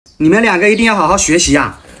你们2个一定要好好学习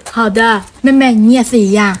啊。好的，妹妹你也是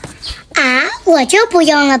一样。啊，我就不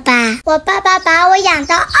用了吧。我爸爸把我养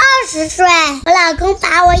到20岁，我老公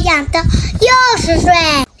把我养到60岁，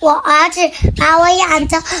我儿子把我养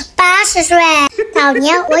到80岁。早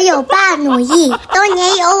年我有爸努力，中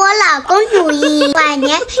年有我老公努力，晚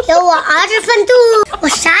年有我儿子奋斗。我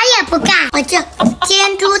啥也不干，我就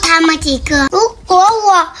监督他们几个。如果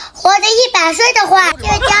我活得100岁的话，就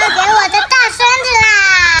交给我的大孙子啦。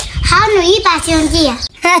好努一把，兄弟！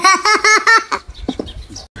哈哈哈哈哈！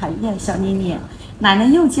哎呀，小妮妮，奶奶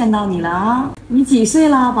又见到你了啊！你几岁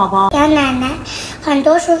了，宝宝？杨奶奶，很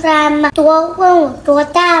多叔叔阿姨们都问我多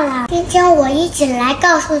大了，今天我一起来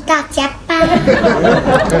告诉大家吧。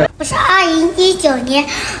我是2019年2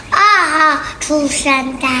号出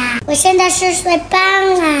生的，我现在4岁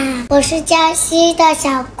半了，我是江西的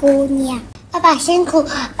小姑娘。爸爸辛苦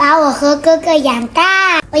把我和哥哥养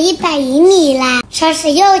大，我100厘米啦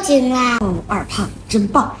，36斤啦。哦，二胖真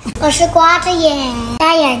棒！我是瓜子眼，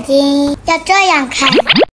大眼睛要这样看。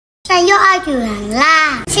上幼儿园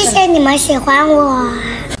啦，谢谢你们喜欢我。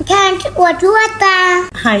你看我做的。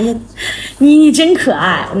哎呀，妮妮真可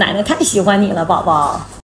爱，奶奶太喜欢你了，宝宝。